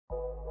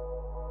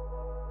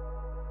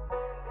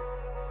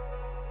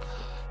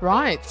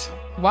Right.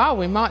 Well,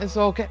 we might as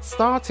well get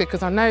started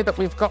because I know that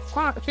we've got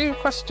quite a few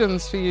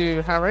questions for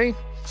you, Harry.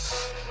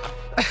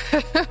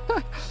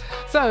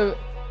 So,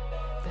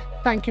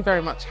 thank you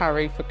very much,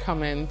 Harry, for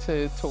coming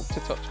to Talk to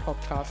Touch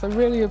podcast. I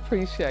really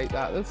appreciate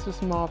that. That's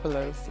just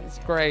marvellous. It's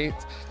great.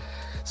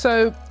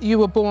 So, you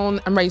were born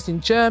and raised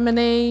in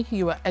Germany.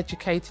 You were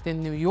educated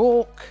in New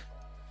York.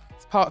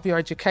 It's part of your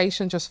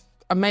education.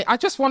 I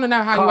just want to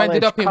know how you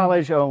ended up in...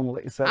 College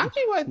only. So how did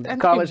you end up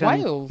college in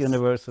Wales? And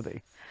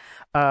university.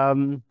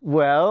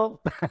 Well,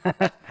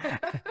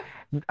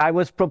 I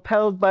was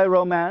propelled by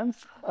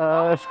romance.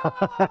 Well,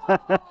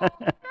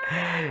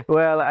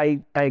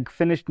 I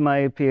finished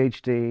my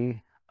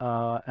PhD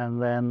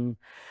and then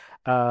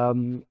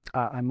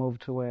I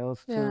moved to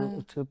Wales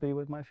to be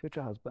with my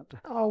future husband.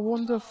 Oh,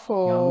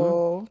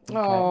 wonderful. Okay.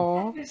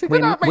 Oh, so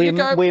that make you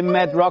go, we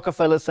met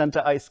Rockefeller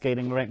Center ice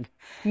skating rink.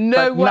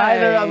 No way.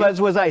 Neither of us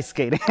was ice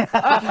skating.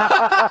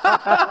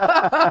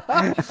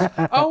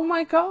 Oh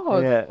my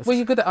God. Yes. Were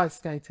you good at ice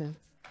skating?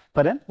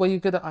 Pardon? Were you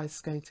good at ice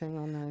skating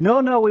or no?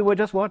 No, we were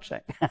just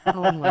watching.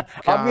 Oh my God.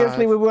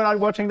 Obviously, we were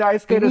not watching the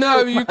ice skaters.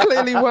 No, you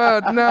clearly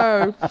weren't,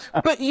 no.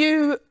 But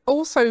you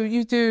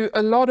do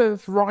a lot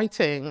of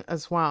writing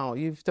as well.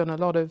 You've done a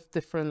lot of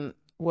different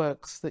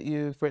works that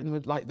you've written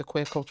with, like The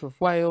Queer Culture of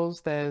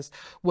Wales. There's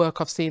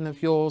work I've seen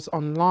of yours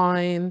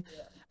online.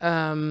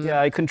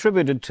 Yeah, I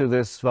contributed to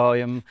this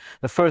volume,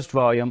 the first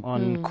volume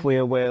on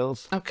queer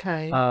Wales.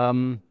 Okay.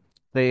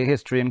 The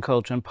history and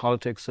culture and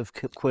politics of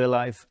queer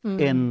life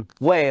in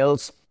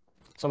Wales.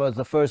 So it was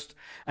the first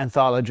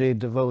anthology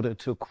devoted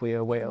to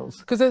queer Wales.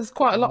 Because there's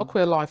quite a lot of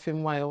queer life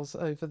in Wales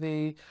over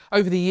the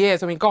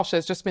years. I mean, gosh,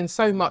 there's just been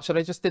so much that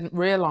I just didn't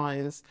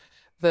realise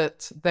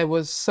that there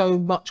was so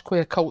much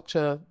queer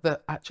culture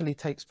that actually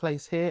takes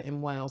place here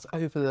in Wales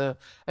over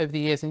the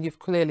years, and you've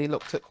clearly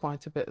looked at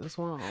quite a bit as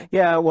well.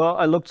 Yeah, well,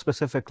 I looked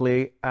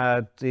specifically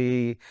at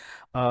the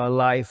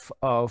life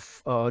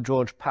of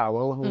George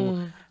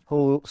Powell,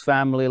 whose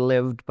family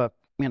lived, but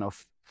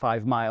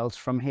 5 miles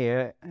from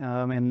here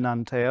in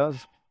Nanterre,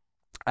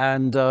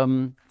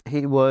 and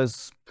he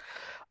was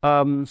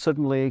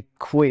certainly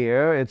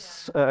queer.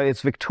 It's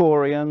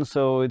Victorian,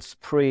 so it's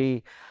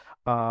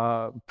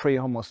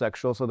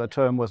pre-homosexual, so the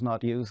term was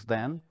not used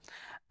then.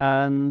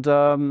 And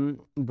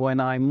when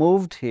I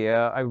moved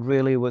here, I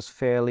really was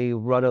fairly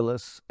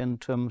rudderless in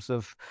terms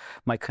of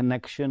my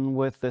connection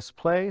with this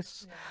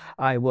place. Yeah.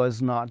 I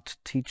was not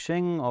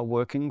teaching or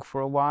working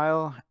for a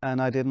while, and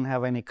I didn't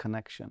have any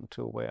connection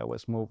to where I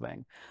was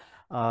moving,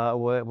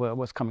 where I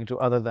was coming to,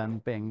 other than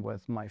being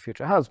with my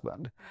future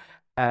husband.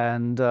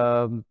 And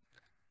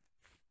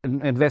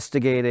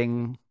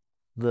investigating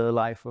the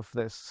life of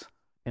this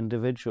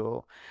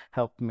individual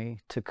helped me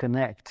to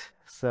connect.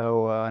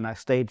 So, and I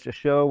staged a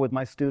show with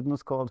my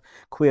students called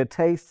Queer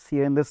Tastes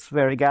here in this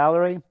very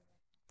gallery,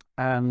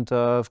 and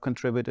I've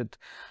contributed.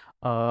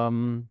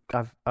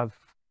 I've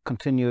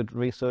continued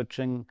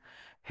researching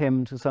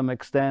him to some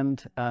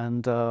extent,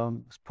 and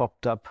it's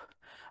popped up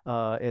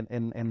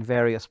in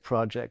various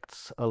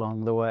projects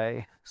along the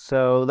way.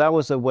 So that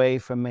was a way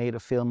for me to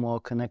feel more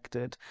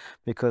connected,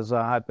 because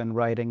I had been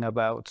writing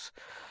about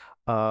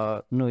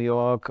New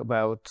York,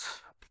 about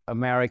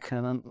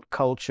American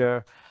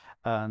culture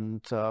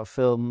and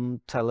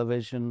film,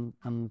 television,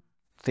 and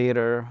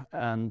theater,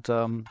 and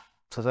so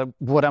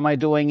what am I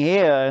doing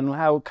here, and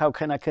how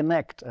can I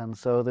connect? And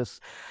so this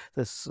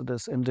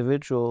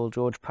individual,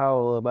 George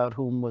Powell, about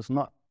whom was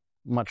not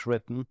much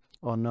written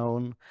or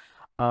known,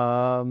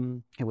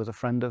 he was a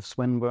friend of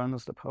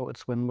Swinburne's, the poet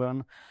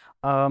Swinburne,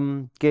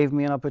 gave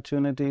me an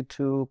opportunity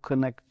to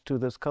connect to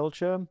this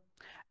culture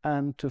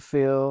and to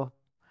feel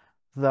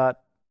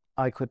that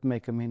I could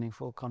make a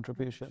meaningful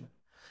contribution.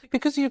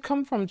 Because you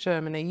come from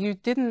Germany,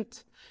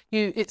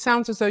 it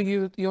sounds as though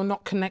you're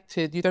not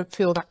connected, you don't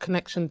feel that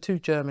connection to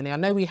Germany. I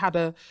know we had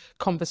a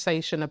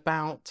conversation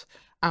about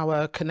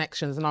our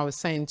connections, and I was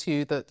saying to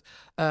you that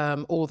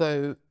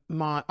although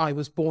I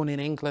was born in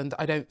England,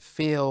 I don't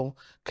feel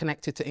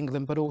connected to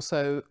England, but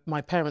also my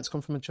parents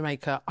come from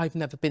Jamaica. I've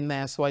never been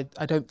there, so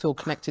I don't feel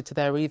connected to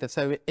there either.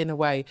 So in a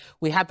way,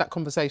 we had that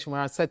conversation where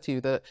I said to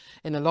you that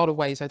in a lot of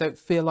ways, I don't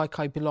feel like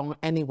I belong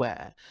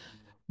anywhere.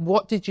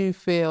 What did you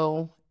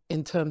feel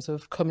in terms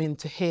of coming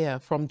to here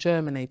from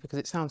Germany? Because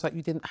it sounds like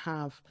you didn't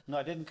have... No,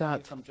 I didn't come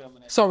from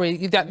Germany.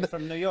 Sorry.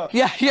 From New York.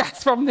 Yeah,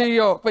 yes, from New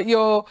York. But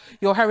your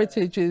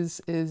heritage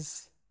is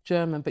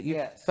German, but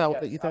you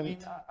felt that you don't... I mean,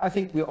 I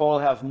think we all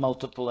have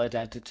multiple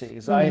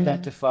identities. I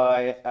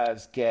identify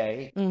as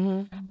gay.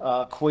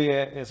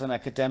 Queer is an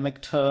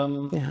academic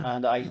term,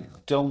 and I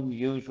don't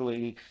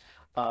usually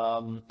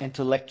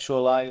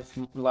intellectualize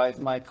my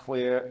my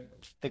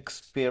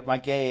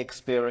gay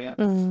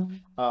experience.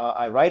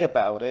 I write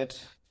about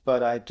it,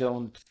 but I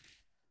don't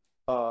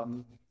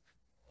I'm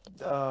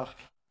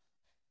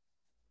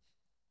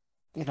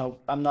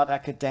not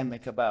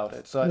academic about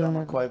it, so I don't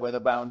know quite where the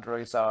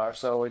boundaries are.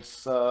 So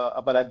it's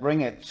but I bring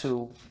it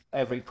to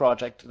every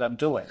project that I'm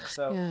doing.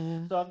 So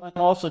I'm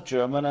also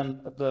German,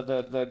 and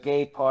the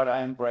gay part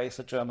I embrace,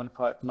 the German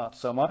part not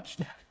so much.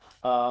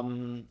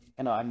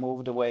 You know, I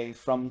moved away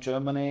from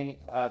Germany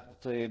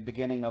at the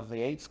beginning of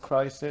the AIDS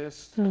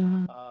crisis,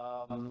 and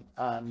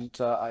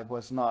I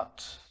was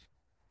not,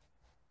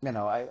 you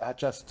know, I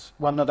just,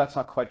 well, no, that's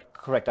not quite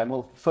correct. I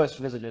moved, first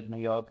visited New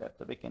York at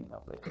the beginning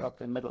of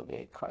the middle of the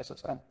AIDS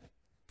crisis,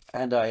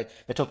 and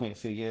it took me a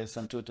few years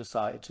and to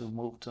decide to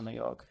move to New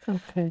York.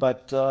 Okay.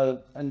 But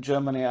in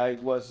Germany, I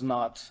was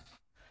not,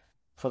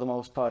 for the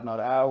most part, not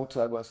out.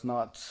 I was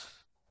not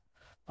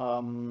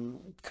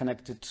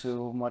connected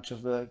to much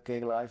of the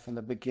gay life in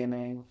the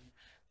beginning,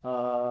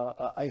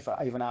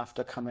 even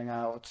after coming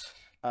out,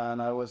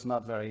 and I was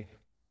not very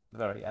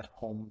at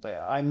home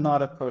there. I'm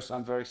not a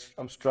person.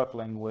 I'm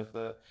struggling with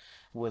the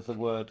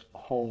word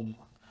home,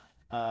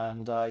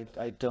 and I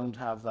don't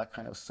have that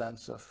kind of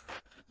sense of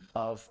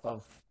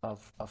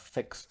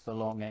fixed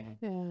belonging.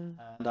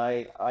 Yeah. And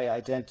I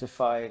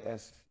identify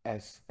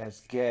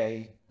as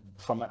gay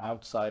from an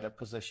outsider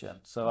position.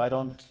 So I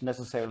don't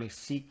necessarily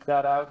seek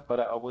that out, but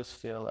I always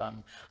feel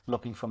I'm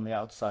looking from the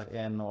outside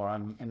in, or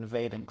I'm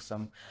invading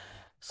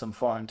some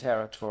foreign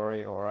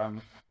territory, or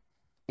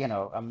you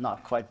know, I'm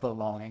not quite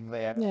belonging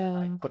there. Yeah.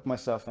 I put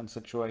myself in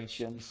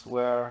situations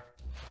where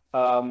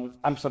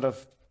I'm sort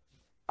of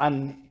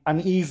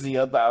uneasy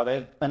about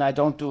it, and I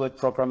don't do it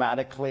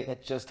programmatically.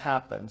 It just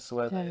happens.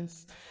 Whether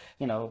it's,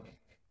 you know,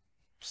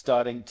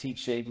 starting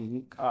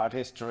teaching art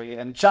history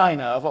in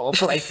China, of all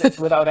places,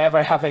 without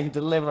ever having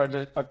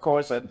delivered a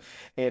course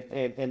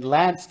in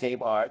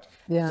landscape art.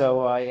 Yeah.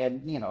 So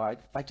you know,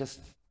 I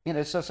just, you know,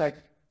 it's just like,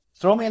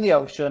 throw me in the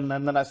ocean,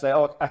 and then I say,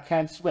 oh, I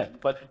can't swim,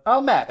 but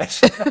I'll manage.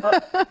 So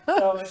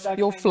it's like,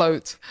 You'll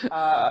float.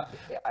 I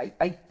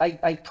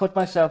put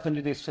myself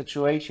into these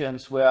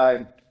situations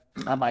where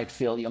I might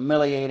feel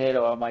humiliated,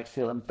 or I might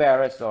feel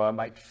embarrassed, or I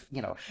might,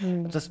 you know,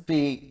 just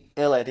be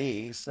ill at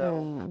ease.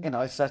 So, you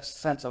know, it's that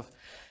sense of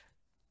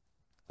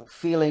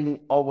feeling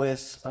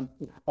always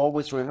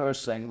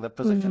rehearsing the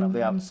position of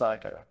the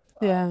outsider.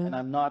 Yeah. And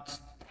I'm not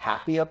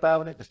happy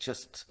about it. It's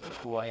just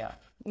who I am.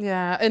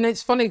 Yeah, and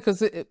it's funny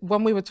because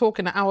when we were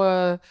talking,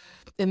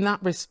 in that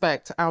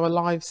respect, our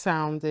lives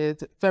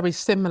sounded very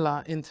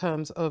similar in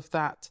terms of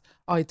that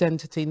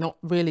identity, not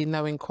really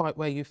knowing quite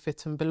where you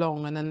fit and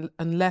belong. And then,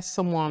 unless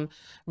someone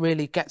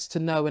really gets to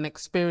know and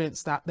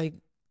experience that,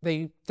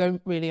 they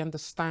don't really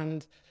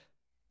understand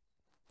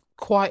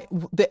quite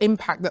the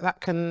impact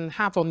that can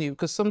have on you,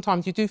 because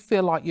sometimes you do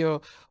feel like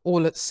you're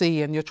all at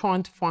sea and you're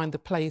trying to find a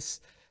place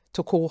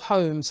to call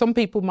home. Some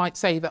people might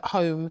say that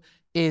home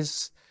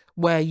is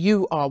where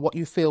you are, what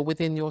you feel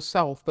within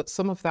yourself, but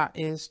some of that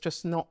is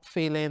just not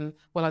feeling,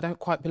 well, I don't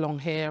quite belong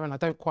here and I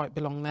don't quite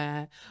belong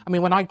there. I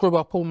mean, when I grew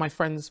up, all my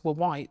friends were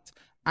white,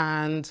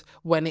 and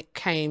when it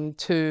came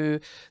to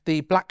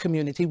the black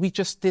community, we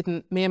just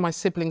didn't, me and my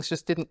siblings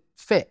just didn't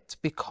fit,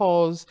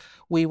 because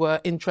we were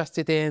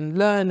interested in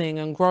learning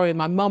and growing.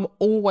 My mum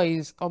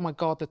always, oh my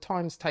God, the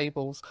times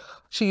tables,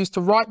 she used to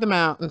write them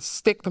out and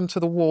stick them to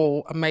the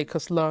wall and make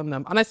us learn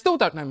them. And I still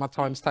don't know my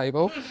times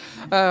table,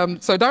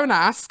 so don't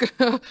ask.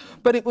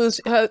 But it was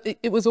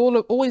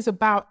always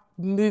about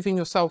moving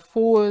yourself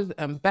forward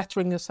and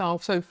bettering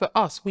yourself. So for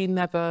us, we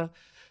never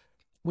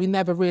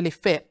really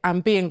fit.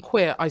 And being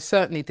queer, I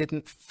certainly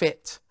didn't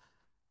fit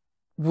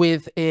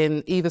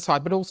within either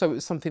side, but also it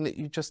was something that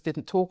you just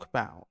didn't talk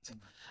about.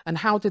 And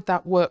how did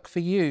that work for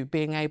you,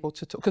 being able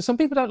to talk? Because some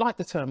people don't like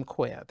the term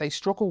queer, they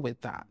struggle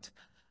with that.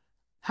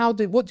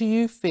 What do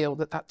you feel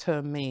that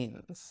term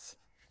means?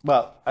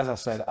 Well, as I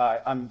said,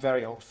 I'm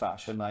very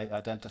old-fashioned. I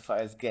identify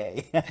as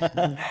gay,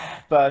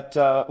 but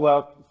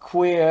well,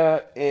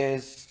 queer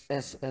is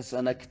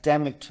an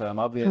academic term.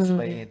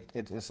 Obviously,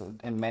 it is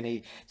in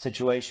many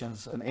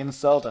situations an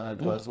insult, and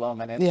it was long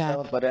an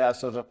insult. But it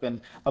has sort of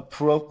been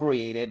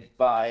appropriated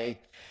by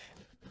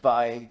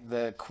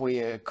the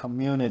queer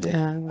community.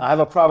 I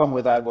have a problem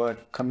with that word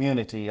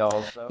community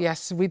also.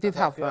 Yes, we did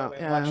have that.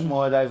 Much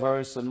more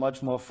diverse and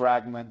much more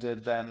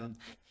fragmented than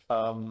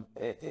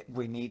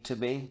we need to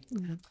be.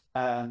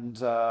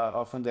 And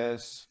often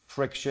there's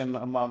friction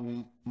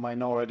among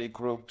minority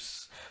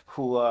groups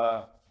who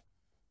are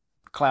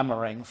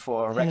clamoring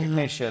for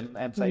recognition,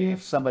 and say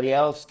if somebody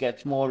else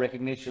gets more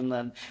recognition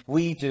than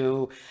we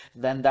do,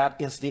 then that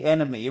is the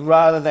enemy,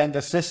 rather than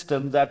the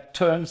system that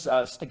turns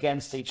us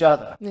against each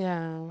other.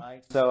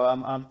 Right? So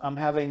I'm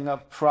having a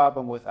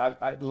problem with,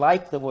 I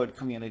like the word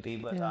community,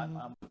 but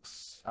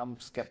I'm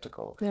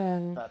skeptical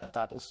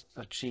that is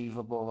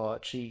achievable or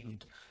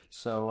achieved.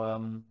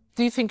 So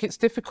do you think it's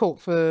difficult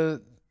for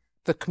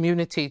the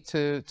community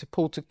to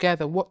pull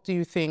together? What do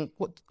you think,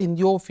 what in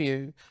your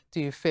view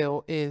do you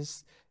feel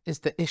is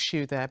the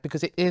issue there?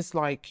 Because it is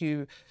like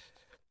you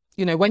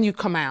know, when you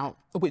come out,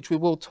 which we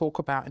will talk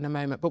about in a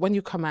moment, but when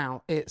you come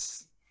out,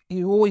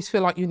 you always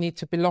feel like you need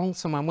to belong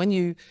somewhere. When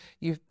you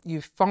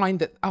find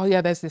that, oh yeah,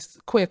 there's this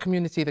queer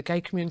community, the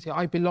gay community,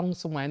 I belong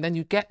somewhere, and then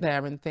you get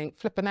there and think,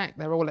 flipping heck,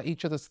 they're all at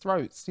each other's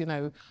throats, you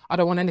know, I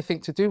don't want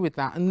anything to do with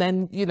that. And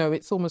then, you know,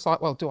 it's almost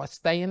like, well, do I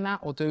stay in that,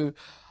 or do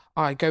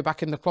I go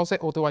back in the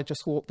closet, or do I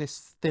just walk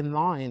this thin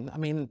line? I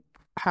mean,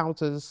 how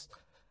do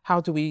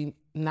we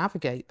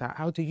navigate that?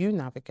 How do you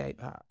navigate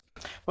that?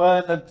 Well,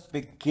 at the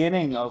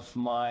beginning of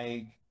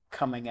my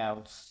coming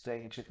out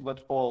stage, it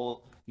what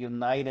all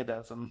united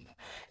us,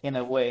 in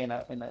a way, in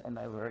a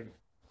very,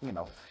 you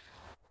know,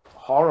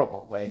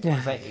 horrible way,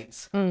 was Yeah.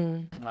 AIDS,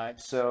 right?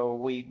 So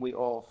we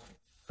all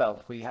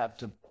felt we had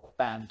to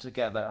band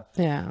together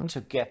Yeah.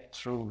 to get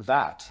through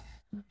that.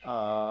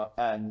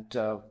 And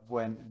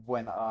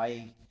when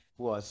I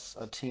was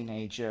a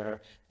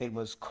teenager, it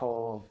was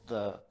called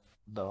the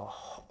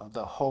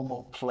the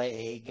homo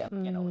plague,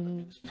 and you know the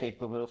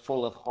newspaper were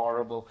full of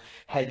horrible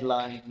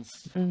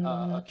headlines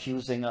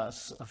accusing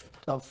us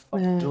of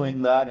Yeah.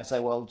 doing that. And say,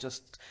 well,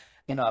 just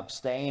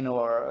abstain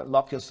or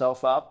lock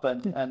yourself up,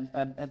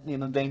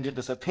 and danger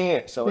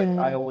disappear. So I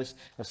Yeah. always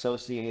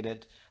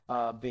associated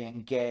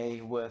being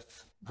gay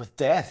with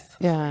death,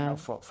 Yeah.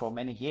 for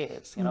many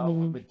years,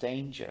 with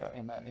danger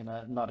in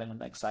a not in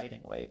an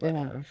exciting way, but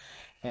Yeah.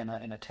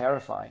 in a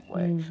terrifying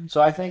way.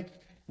 So I think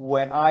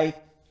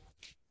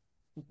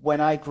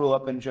when I grew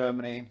up in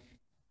Germany,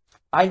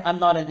 I'm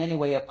not in any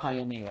way a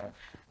pioneer.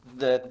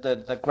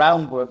 The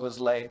groundwork was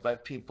laid by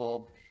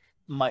people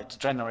my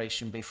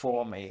generation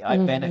before me. I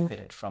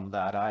benefited from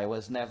that. I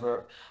was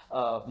never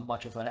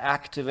much of an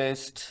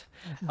activist,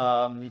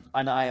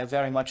 and I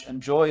very much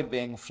enjoyed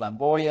being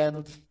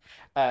flamboyant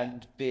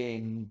and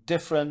being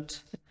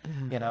different,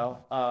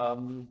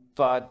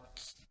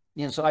 but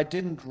so I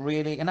didn't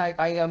really, and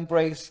I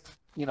embraced,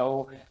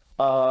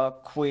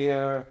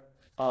 queer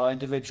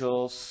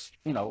individuals,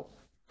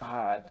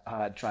 I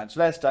had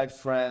transvestite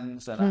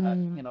friends, and I had,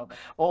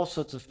 all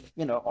sorts of,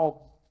 all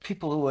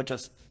people who were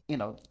just,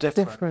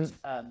 different. Different.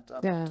 And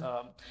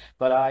Yeah.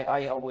 but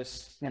I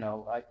always,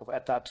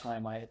 at that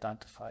time I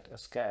identified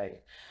as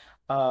gay.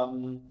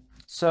 Um,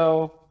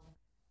 so,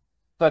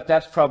 but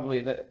that's probably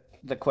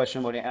the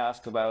question when you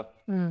ask about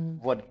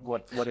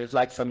what it's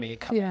like for me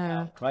coming Yeah.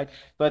 out, right?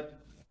 But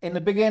in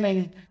the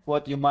beginning,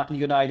 what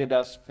united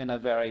us in a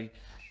very,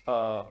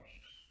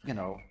 you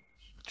know,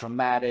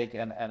 dramatic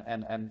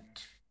and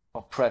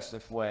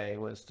oppressive way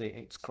was the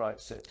AIDS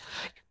crisis.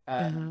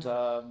 And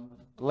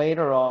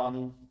later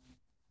on,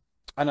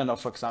 I don't know,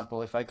 for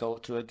example, if I go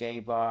to a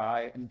gay bar,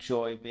 I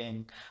enjoy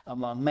being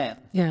among men.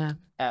 Yeah.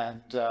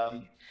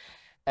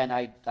 And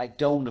I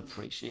don't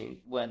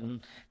appreciate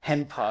when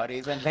hen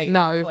parties and ladies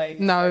No. plays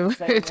No.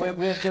 say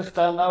we're just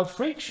a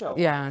freak show all of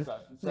Yeah. a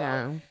sudden. So,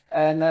 Yeah.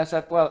 and I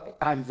said, well,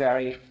 I'm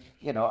very,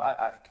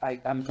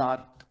 I'm not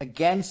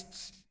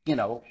against,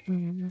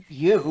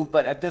 you,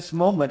 but at this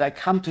moment I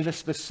come to this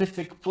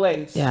specific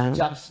place Yeah.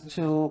 just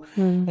to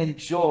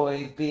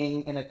enjoy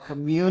being in a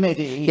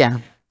community Yeah.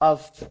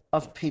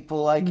 of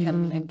people I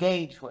can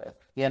engage with,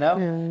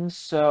 Yeah.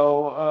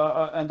 So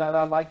and that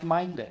are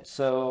like-minded.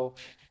 So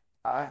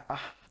I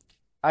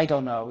I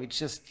don't know. It's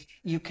just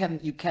you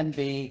can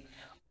be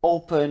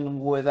open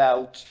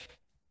without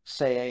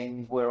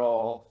saying we're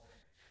all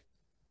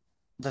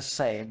the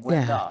same.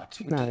 We're Yeah. not.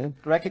 We just No.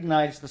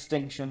 recognize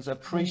distinctions,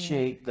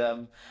 appreciate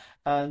them,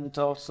 and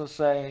also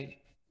say,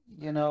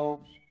 you know,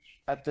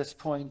 at this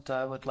point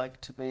I would like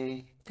to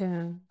be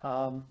Yeah.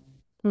 um,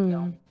 you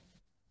know,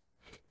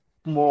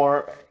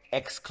 more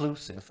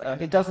exclusive.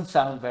 It doesn't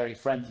sound very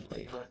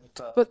friendly, but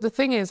But the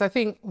thing is, I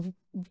think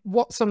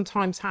what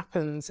sometimes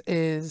happens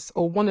is,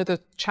 or one of the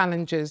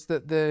challenges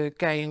that the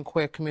gay and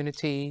queer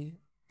community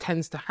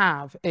tends to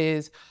have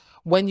is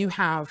when you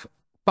have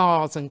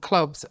bars and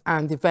clubs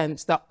and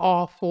events that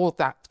are for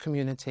that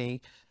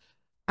community,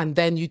 and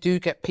then you do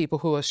get people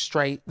who are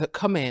straight that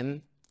come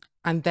in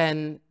and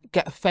then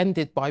get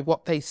offended by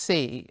what they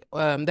see.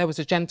 There was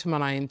a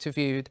gentleman I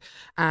interviewed,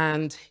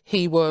 and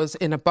he was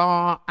in a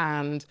bar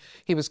and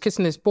he was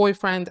kissing his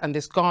boyfriend, and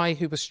this guy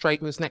who was straight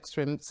who was next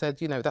to him said,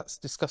 that's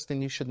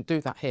disgusting, you shouldn't do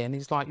that here. And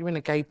he's like, you're in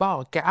a gay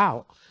bar, get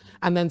out.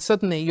 And then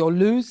suddenly you're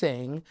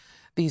losing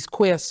these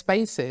queer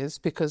spaces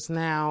because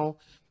now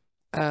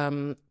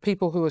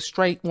people who are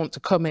straight want to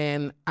come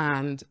in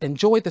and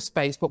enjoy the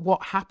space, but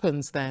what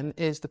happens then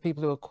is the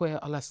people who are queer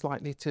are less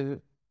likely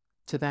to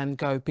then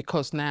go,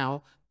 because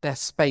now their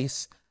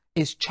space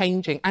is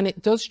changing, and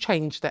it does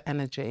change the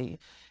energy.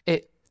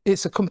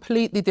 It's a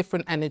completely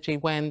different energy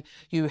when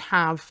you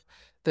have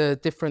the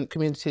different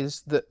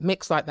communities that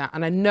mix like that.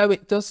 And I know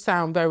it does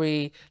sound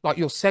very like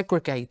you're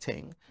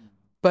segregating,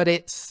 but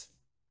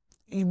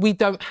we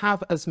don't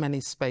have as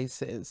many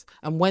spaces,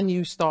 and when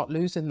you start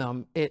losing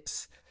them,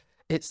 it's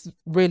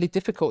really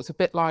difficult. It's a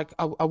bit like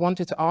I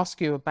wanted to ask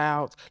you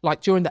about,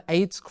 like, during the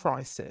AIDS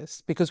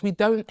crisis, because we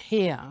don't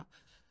hear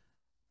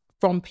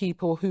from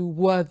people who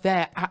were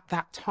there at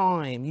that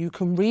time. You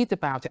can read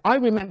about it. I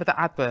remember the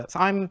adverts.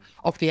 I'm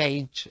of the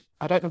age,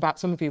 I don't know about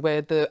some of you,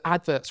 where the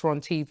adverts were on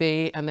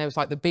TV and there was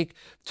like the big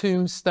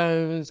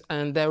tombstones,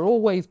 and they're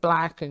always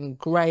black and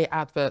grey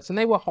adverts, and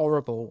they were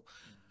horrible.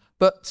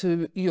 But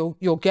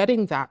you're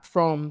getting that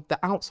from the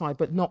outside,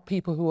 but not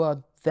people who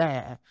are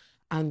there.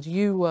 And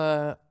you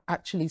were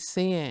actually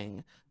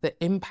seeing the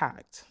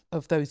impact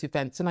of those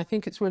events. And I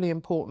think it's really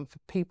important for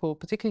people,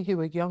 particularly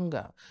who are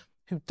younger,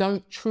 who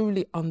don't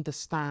truly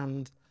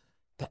understand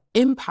the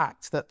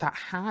impact that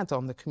had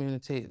on the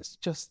community. It's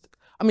just,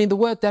 I mean, the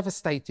word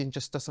devastating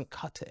just doesn't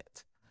cut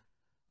it.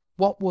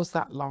 What was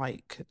that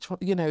like?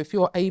 You know, if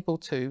you're able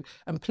to,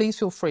 and please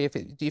feel free, if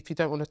you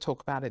don't want to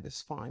talk about it,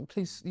 it's fine.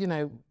 Please, you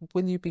know,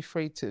 will you be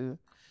free to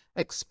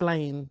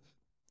explain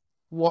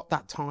what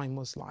that time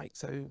was like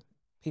so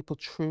people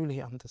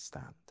truly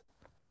understand?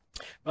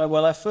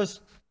 Well, I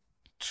first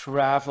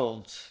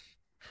traveled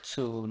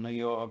to New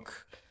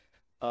York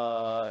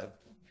uh,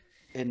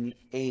 in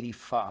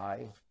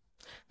 '85,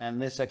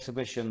 and this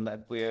exhibition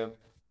that we're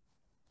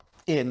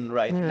in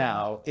right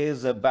now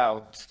is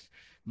about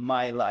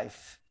my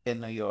life in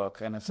New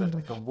York, and it's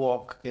like a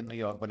walk in New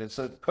York, but it's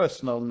a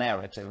personal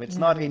narrative. It's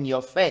not in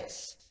your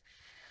face.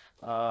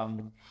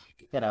 Um,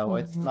 you know,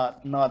 it's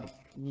not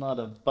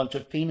a bunch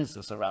of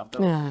penises around the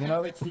room. You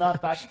know, it's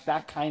not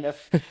that kind of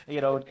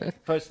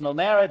personal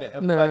narrative,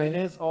 but it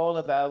is all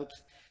about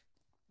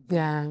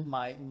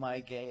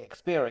my gay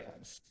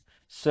experience.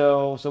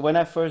 So when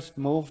I first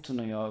moved to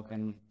New York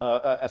and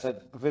as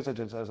a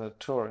visited as a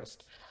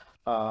tourist,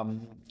 a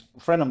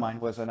friend of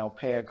mine was an au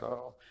pair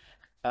girl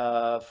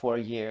for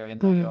a year in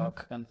New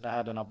York, and I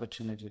had an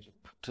opportunity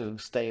to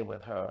stay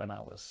with her, and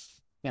I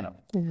was,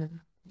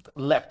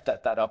 leapt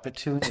at that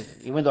opportunity,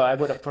 even though I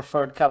would have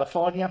preferred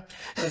California.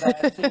 And I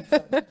had seen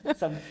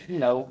some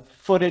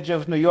footage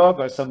of New York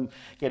or some,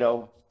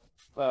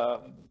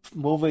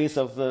 movies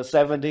of the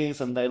 '70s,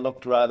 and they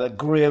looked rather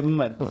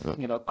grim and,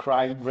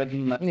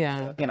 crime-ridden,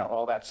 and,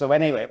 all that. So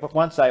anyway, but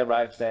once I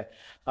arrived there,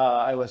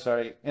 I was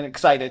very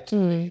excited to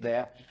be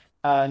there.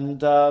 And,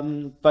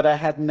 but I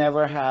had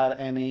never had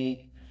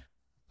any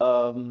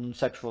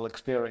sexual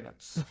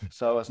experience.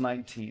 So I was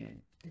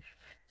 19.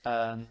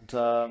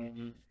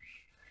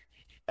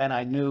 And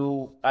I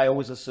knew I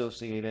always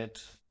associated,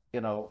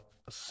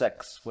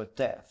 sex with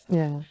death.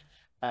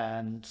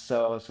 And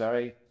so I was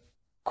very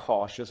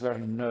cautious,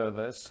 very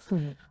nervous.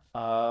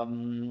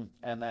 And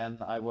then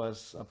I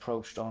was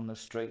approached on the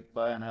street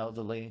by an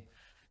elderly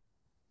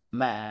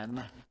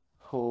man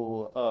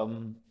who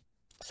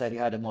said he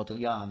had a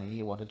Modigliani.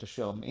 He wanted to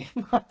show me.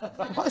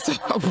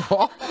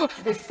 What?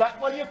 Is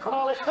that what you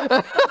call it?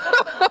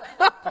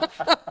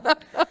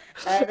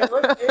 And it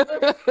was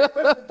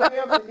the day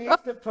of the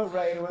Easter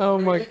parade. Oh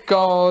my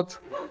God.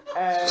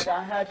 And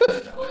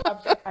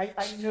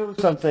I knew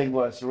something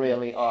was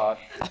really odd.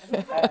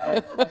 And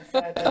I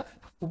said,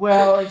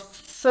 well,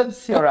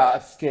 since you're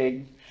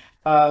asking,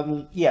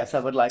 yes, I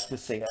would like to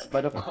see it.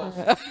 But of course,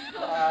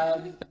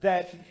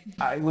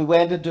 we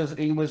went into,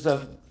 he was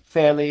a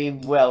fairly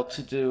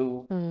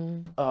well-to-do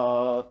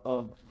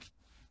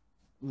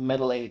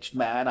middle-aged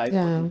man. I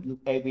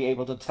wouldn't be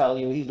able to tell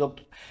you. He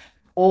looked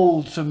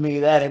old to me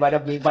then. He might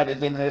have been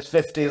in his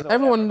 50s.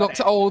 Everyone looks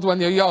old when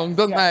you're young,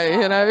 don't they?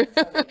 You know.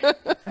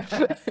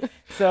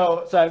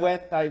 So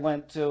I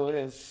went to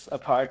his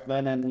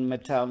apartment in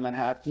Midtown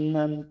Manhattan,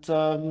 and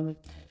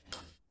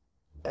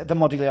the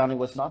Modigliani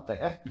was not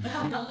there.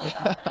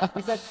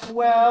 He said,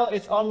 well,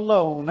 it's on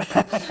loan.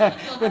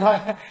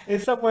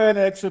 It's somewhere in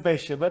an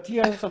exhibition, but he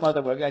has some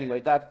other work. Anyway,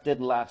 that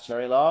didn't last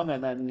very long,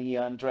 and then he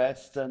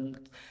undressed,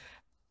 and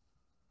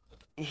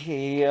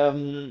he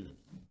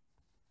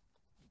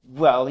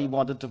he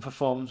wanted to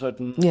perform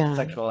certain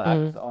sexual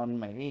acts on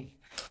me.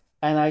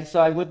 And so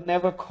I would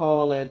never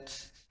call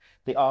it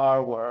the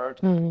R word,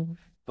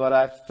 but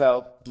I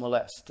felt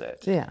molested.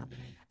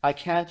 I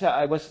can't,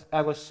 I was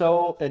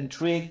so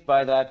intrigued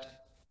by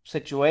that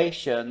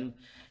situation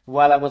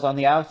while I was on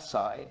the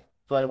outside,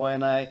 but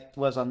when I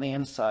was on the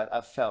inside,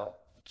 I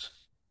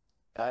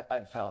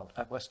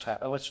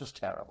was just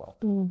terrible,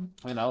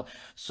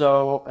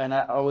 So, and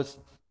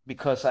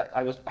because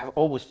I've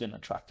always been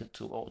attracted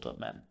to older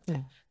men.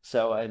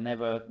 So I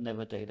never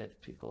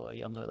dated people who are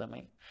younger than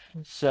me.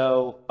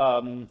 So,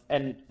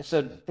 and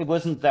so it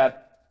wasn't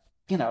that,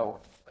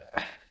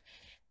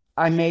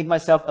 I made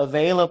myself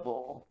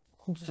available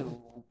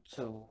to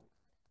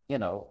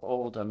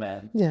older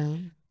men.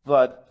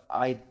 But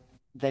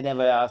they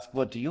never asked,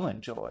 what do you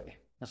enjoy?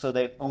 And so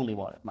they only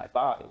wanted my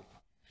body.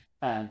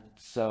 And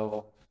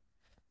so,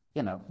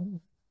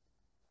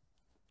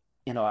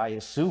 I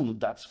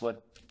assumed that's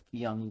what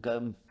young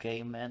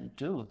gay men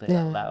do. They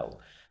allow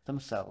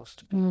themselves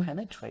to be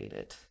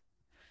penetrated.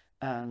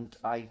 And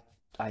I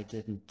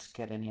didn't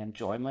get any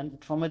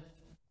enjoyment from it.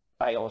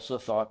 I also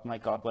thought, my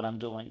God, what I'm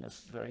doing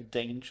is very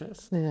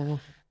dangerous.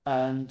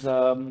 And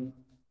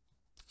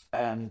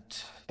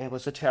it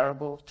was a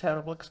terrible,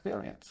 terrible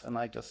experience. And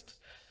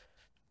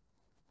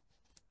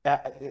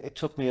it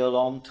took me a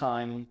long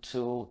time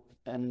to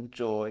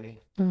enjoy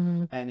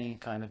any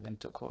kind of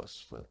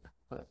intercourse with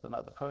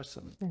another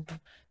person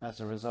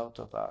as a result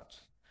of that.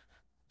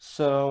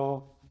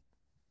 So,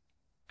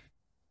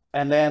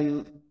 and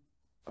then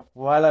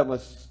while I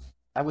was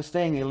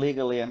staying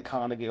illegally in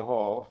Carnegie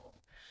Hall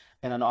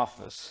in an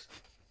office.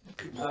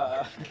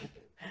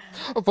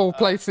 Of all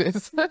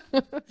places.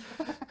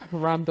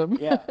 Random.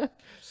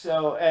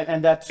 So,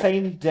 and that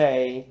same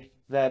day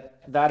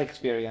that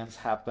experience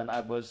happened,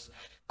 I was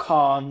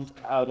conned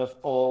out of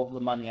all the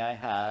money I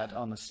had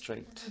on the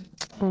street.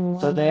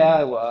 So there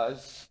I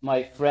was,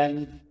 my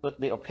friend,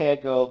 the au pair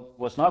girl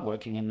was not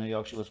working in New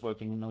York, she was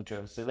working in New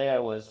Jersey. There I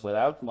was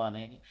without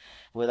money,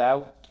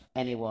 without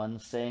anyone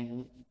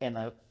staying in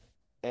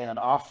an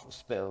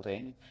office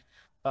building,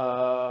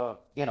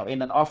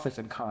 in an office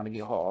in Carnegie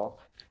Hall,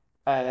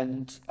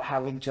 and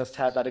having just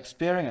had that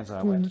experience,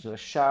 I went to a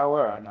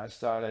shower and I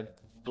started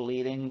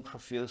bleeding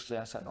profusely.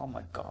 I said, "Oh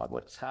my God,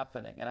 what's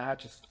happening?" And I had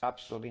just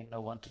absolutely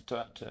no one to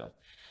turn to.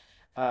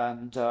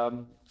 And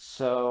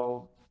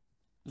so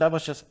that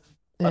was just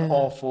an Yeah.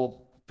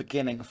 awful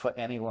beginning for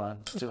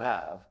anyone to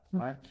have,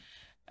 right?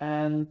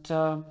 And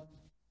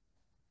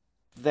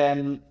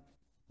then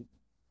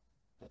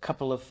a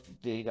couple of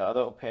the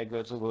other au pair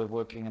girls who were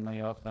working in New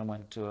York then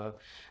went to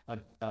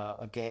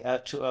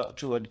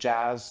a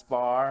jazz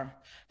bar,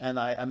 and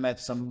I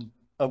met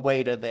a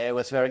waiter there,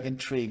 was very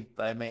intrigued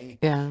by me,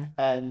 Yeah.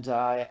 and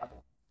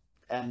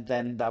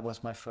then that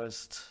was my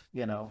first,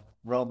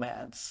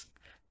 romance.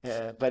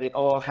 But it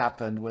all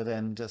happened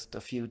within just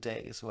a few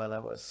days while I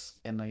was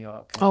in New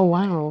York in Oh,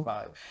 wow.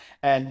 1985.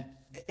 And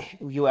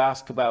you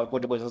ask about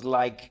what it was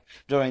like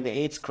during the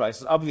AIDS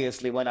crisis.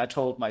 Obviously, when I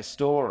told my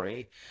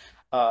story,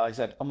 I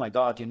said, "Oh my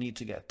God, you need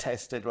to get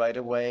tested right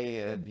away."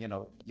 And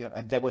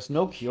there was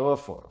no cure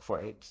for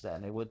AIDS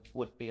then. It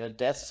would be a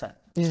death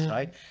sentence, Yeah.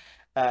 right?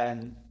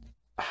 And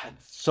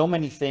so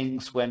many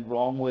things went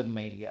wrong with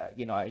me.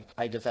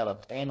 I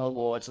developed anal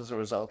warts as a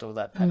result of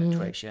that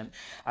penetration.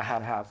 I had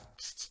to have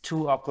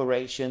two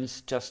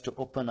operations just to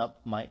open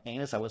up my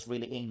anus. I was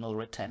really anal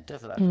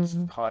retentive. That's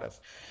part of,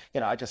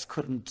 I just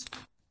couldn't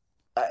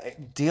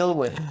deal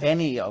with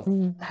any of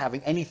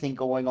having anything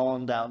going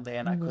on down there,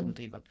 and I couldn't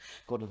even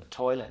go to the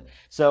toilet.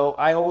 So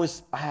I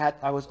was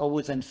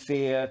always in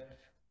fear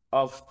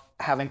of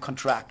having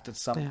contracted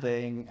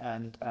something,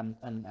 and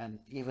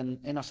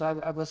even,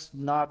 so I was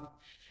not,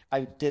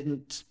 I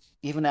didn't,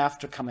 even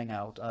after coming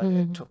out,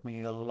 it took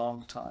me a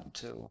long time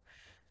to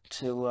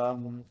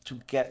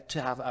get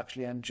to have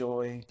actually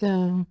enjoy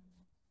Yeah.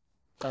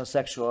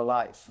 sexual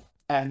life.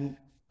 And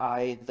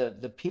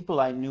the people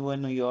I knew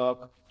in New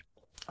York,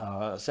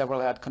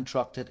 several had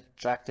contracted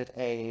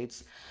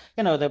AIDS.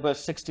 There were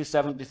 60,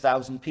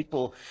 70,000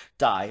 people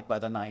died by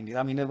the 90s.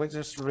 I mean, it was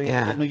just really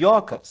Yeah. New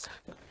Yorkers.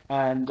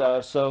 And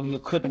so you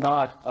could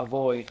not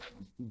avoid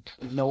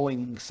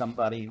knowing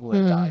somebody who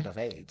had died of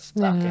AIDS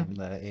back Yeah. in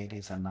the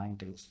 80s and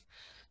 90s.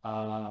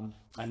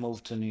 I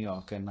moved to New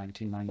York in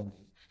 1990.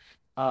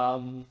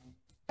 Um,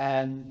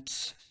 and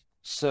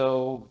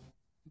so,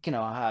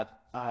 I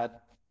had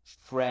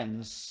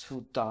friends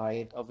who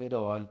died of it,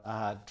 or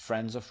I had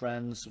friends of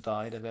friends who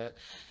died of it.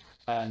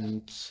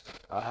 And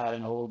I had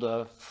an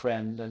older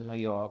friend in New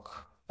York,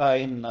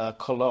 in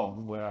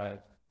Cologne, where I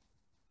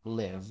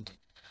lived,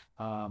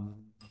 um,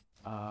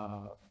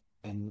 uh,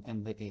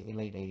 in the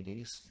late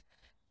 80s.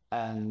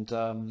 And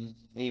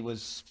he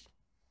was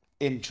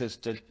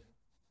interested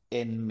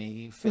in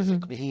me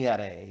physically. He had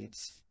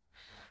AIDS.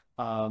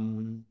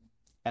 Um,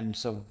 and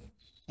so,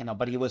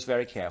 but he was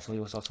very careful. He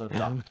was also a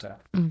doctor.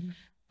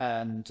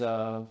 And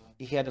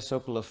he had a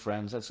circle of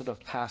friends that sort of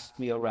passed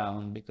me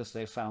around because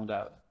they found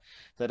out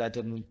that I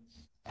didn't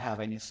have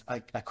I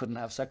couldn't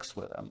have sex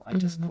with them. I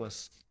just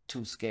was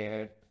too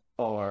scared,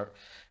 or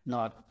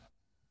not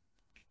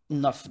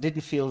enough,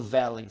 didn't feel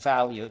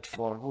valued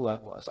for who I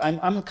was.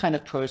 I'm the kind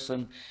of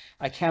person,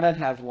 I cannot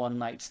have one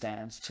night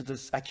stands.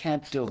 I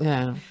can't do it.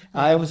 Yeah.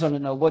 I always want to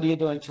know, what are you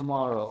doing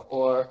tomorrow?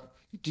 Or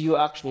do you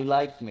actually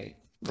like me?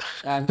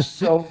 I'm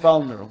so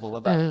vulnerable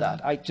about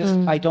that.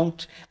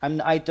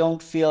 I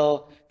don't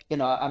feel,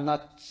 I'm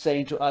not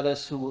saying to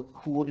others who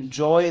would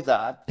enjoy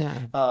that,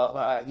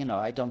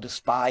 I don't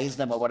despise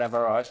them or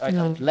whatever, or I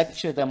don't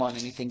lecture them on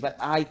anything, but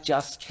I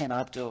just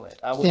cannot do it.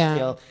 I would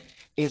feel,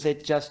 is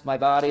it just my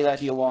body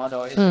that you want,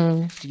 or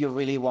do you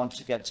really want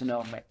to get to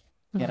know me?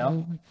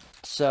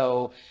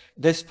 So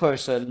this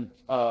person,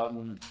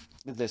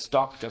 this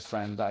doctor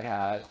friend I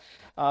had,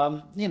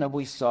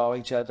 we saw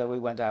each other, we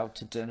went out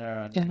to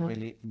dinner and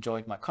really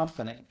enjoyed my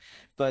company,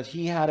 but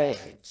he had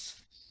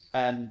AIDS.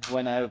 And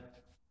when I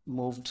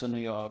moved to New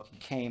York, he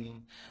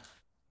came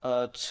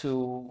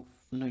to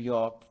New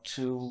York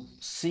to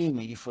see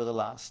me for the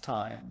last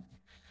time.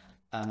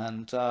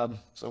 And so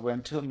I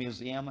went to a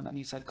museum, and then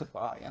he said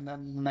goodbye. And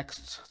then the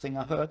next thing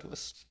I heard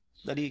was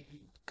that he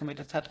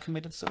had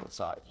committed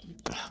suicide,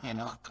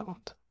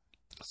 God.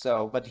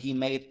 So, but he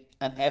made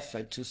an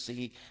effort to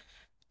see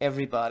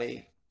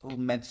everybody who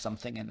meant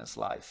something in his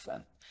life.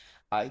 And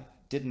I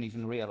didn't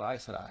even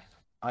realize that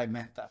I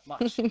meant that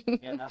much,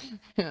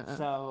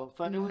 So,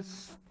 but it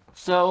was,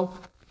 so,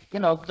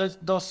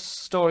 those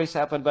stories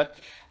happen. But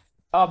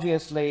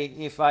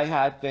obviously, if I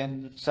had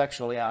been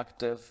sexually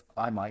active,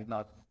 I might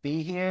not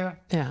be here,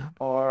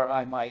 or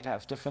I might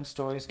have different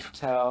stories to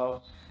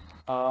tell.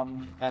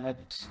 And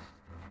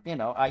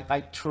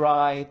I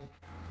tried,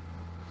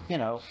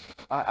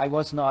 I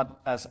was not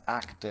as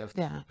active.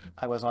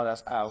 I was not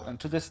as out. And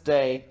to this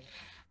day,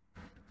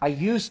 I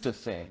used to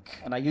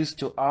think, and I used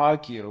to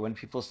argue when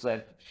people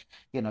said,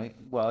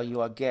 well,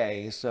 you are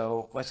gay.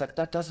 So I said,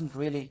 that doesn't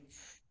really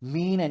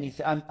mean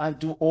anything. I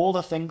do all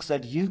the things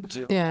that you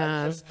do.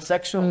 Yeah. Just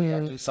sexually, I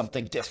do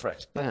something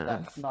different. But Yeah.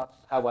 that's not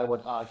how I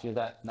would argue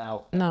that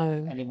now No.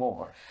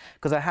 anymore.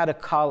 Because I had a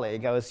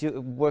colleague, I was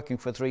working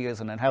for 3 years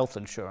in health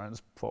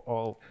insurance for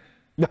all.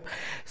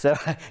 So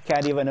I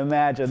can't even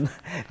imagine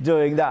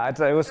doing that.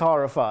 It was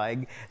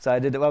horrifying. So I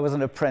was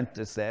an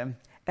apprentice there.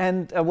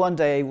 And one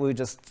day we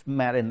just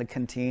met in the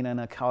canteen, and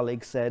a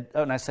colleague said,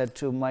 and I said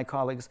to my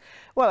colleagues,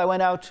 well, I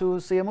went out to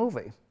see a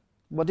movie.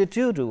 What did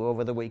you do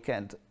over the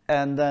weekend?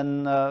 And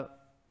then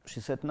she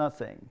said,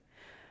 nothing.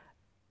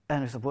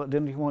 And I said, well,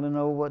 didn't you want to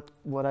know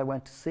what I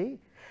went to see?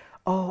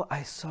 Oh,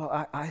 I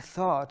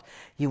thought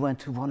you went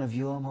to one of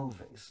your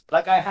movies.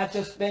 Like I had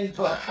just been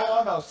to a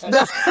porno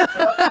center.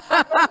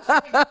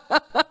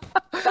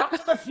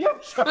 That's the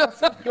future.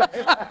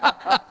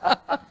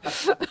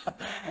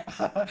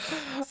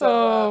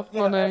 So,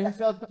 funny. I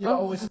felt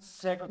always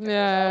segregated.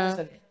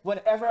 Yeah.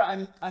 Whenever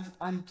I'm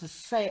the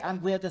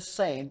same, we're the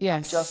same.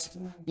 Yes. Just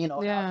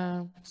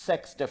have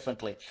sex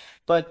differently.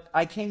 But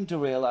I came to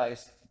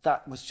realize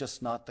that was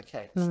just not the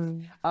case.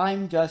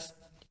 I'm just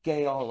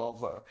gay all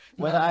over,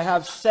 whether I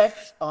have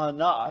sex or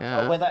not,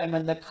 or whether I'm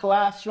in the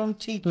classroom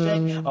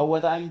teaching, or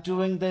whether I'm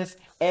doing this.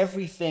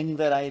 Everything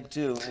that I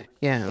do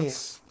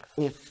is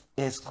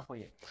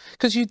queer.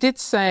 Because you did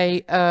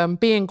say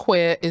being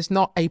queer is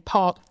not a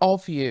part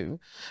of you,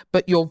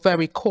 but your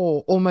very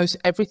core. Almost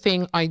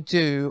everything I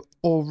do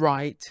or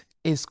write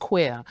is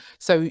queer.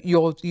 So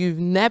you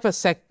never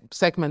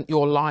segment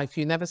your life.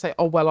 You never say,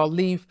 oh, well, I'll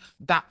leave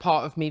that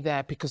part of me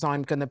there because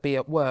I'm going to be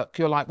at work.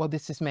 You're like, well,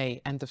 this is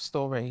me, end of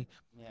story.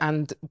 Yeah.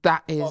 And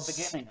that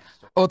is...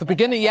 Or the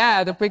beginning,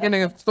 yeah, the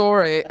beginning of the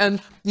story.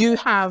 And you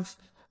have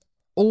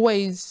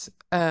always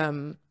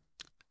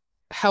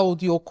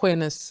held your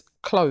queerness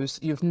close.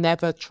 You've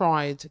never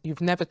tried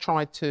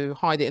to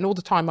hide it. In all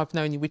the time I've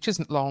known you, which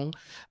isn't long,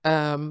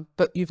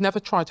 but you've never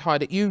tried to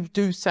hide it. You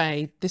do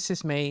say, this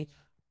is me,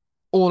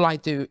 all I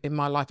do in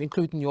my life,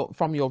 including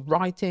from your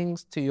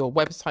writings to your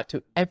website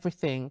to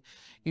everything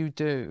you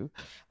do.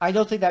 I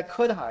don't think I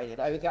could hide it.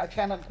 I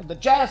cannot. The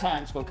jazz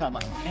hands will come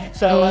up.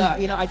 So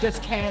I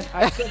just can't.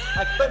 I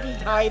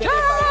couldn't hide it.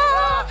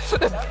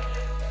 If I